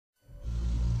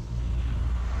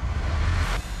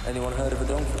Anyone heard of a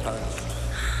donkey punch?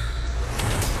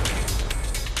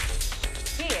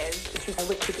 Cheers. This is a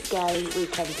wicked gay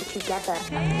weekend together.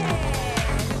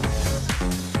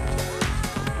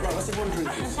 Right, what's everyone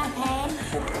drinking? Champagne.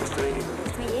 Nice to meet you.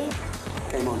 Nice to meet you.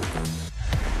 Game on.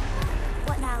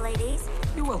 What now, ladies?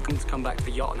 You're welcome to come back to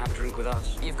the yacht and have a drink with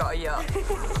us. You've got a yacht.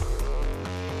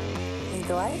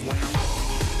 Either way.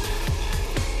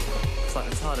 It's like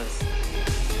the TARDIS.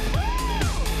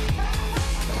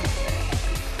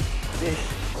 This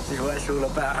is what it's all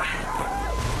about.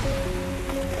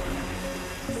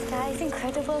 This guy's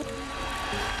incredible.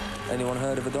 Anyone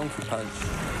heard of a donkey punch?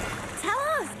 Tell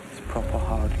us. It's proper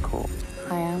hardcore.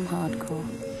 I am hardcore.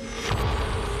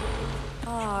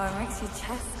 Oh, it makes your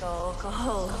chest go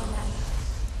cold.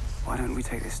 Why don't we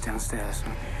take this downstairs?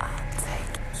 I'll take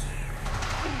you.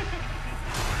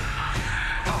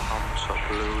 I'm so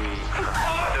blue.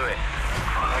 Do it.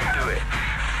 Do it.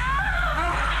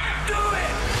 Do it!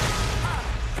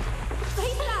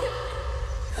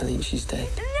 I think she's dead.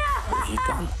 What have you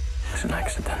done? It's an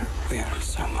accident. We have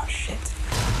so much shit.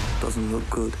 Doesn't look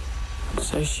good.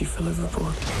 So she fell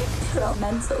overboard. You're all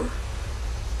mental.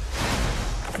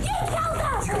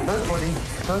 Nobody,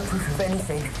 no proof of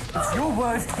anything. It's your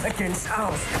word against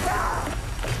ours.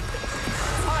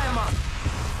 Tie him up.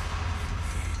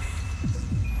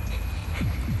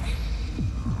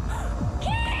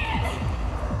 Get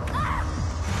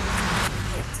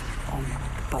on the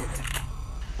boat.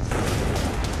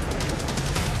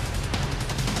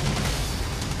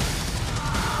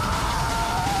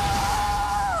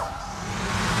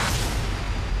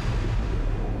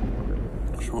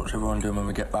 So what's everyone doing when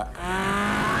we get back?